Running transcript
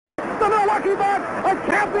Milwaukee Bucks are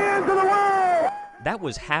champions of the world! That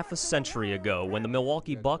was half a century ago when the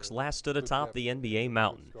Milwaukee Bucks last stood atop the NBA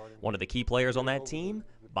mountain. One of the key players on that team,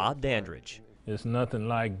 Bob Dandridge. It's nothing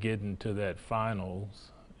like getting to that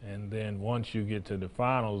finals, and then once you get to the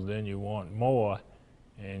finals, then you want more,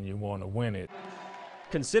 and you want to win it.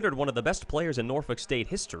 Considered one of the best players in Norfolk State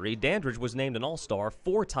history, Dandridge was named an All-Star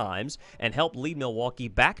 4 times and helped lead Milwaukee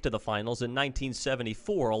back to the finals in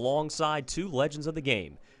 1974 alongside two legends of the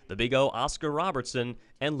game, the Big O Oscar Robertson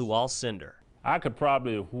and Lou Alcindor. I could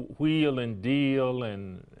probably wheel and deal,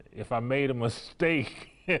 and if I made a mistake,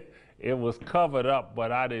 it was covered up,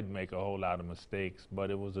 but I didn't make a whole lot of mistakes.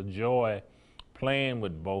 But it was a joy playing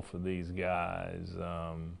with both of these guys,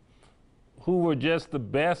 who were just the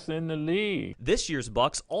best in the league. This year's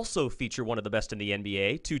Bucks also feature one of the best in the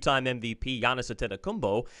NBA, two-time MVP Giannis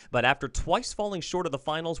Antetokounmpo, but after twice falling short of the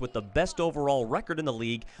finals with the best overall record in the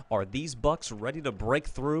league, are these Bucks ready to break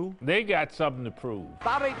through? They got something to prove.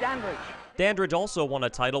 Bobby Dandridge. Dandridge also won a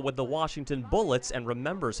title with the Washington Bullets and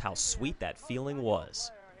remembers how sweet that feeling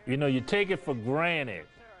was. You know, you take it for granted,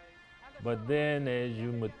 but then as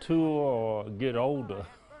you mature or get older,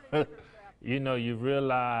 you know, you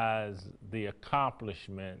realize the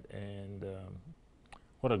accomplishment and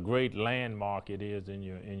what a great landmark it is in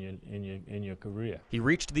your career. He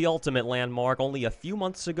reached the ultimate landmark only a few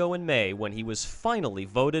months ago in May when he was finally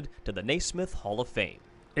voted to the Naismith Hall of Fame.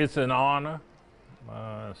 It's an honor,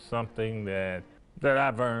 something that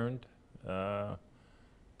I've earned.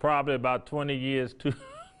 Probably about 20 years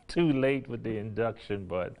too late with the induction,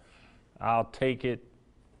 but I'll take it,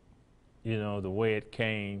 you know, the way it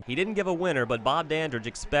came. He didn't give a winner, but Bob Dandridge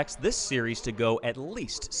expects this series to go at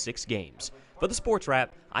least 6 games. For the Sports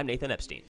Wrap, I'm Nathan Epstein.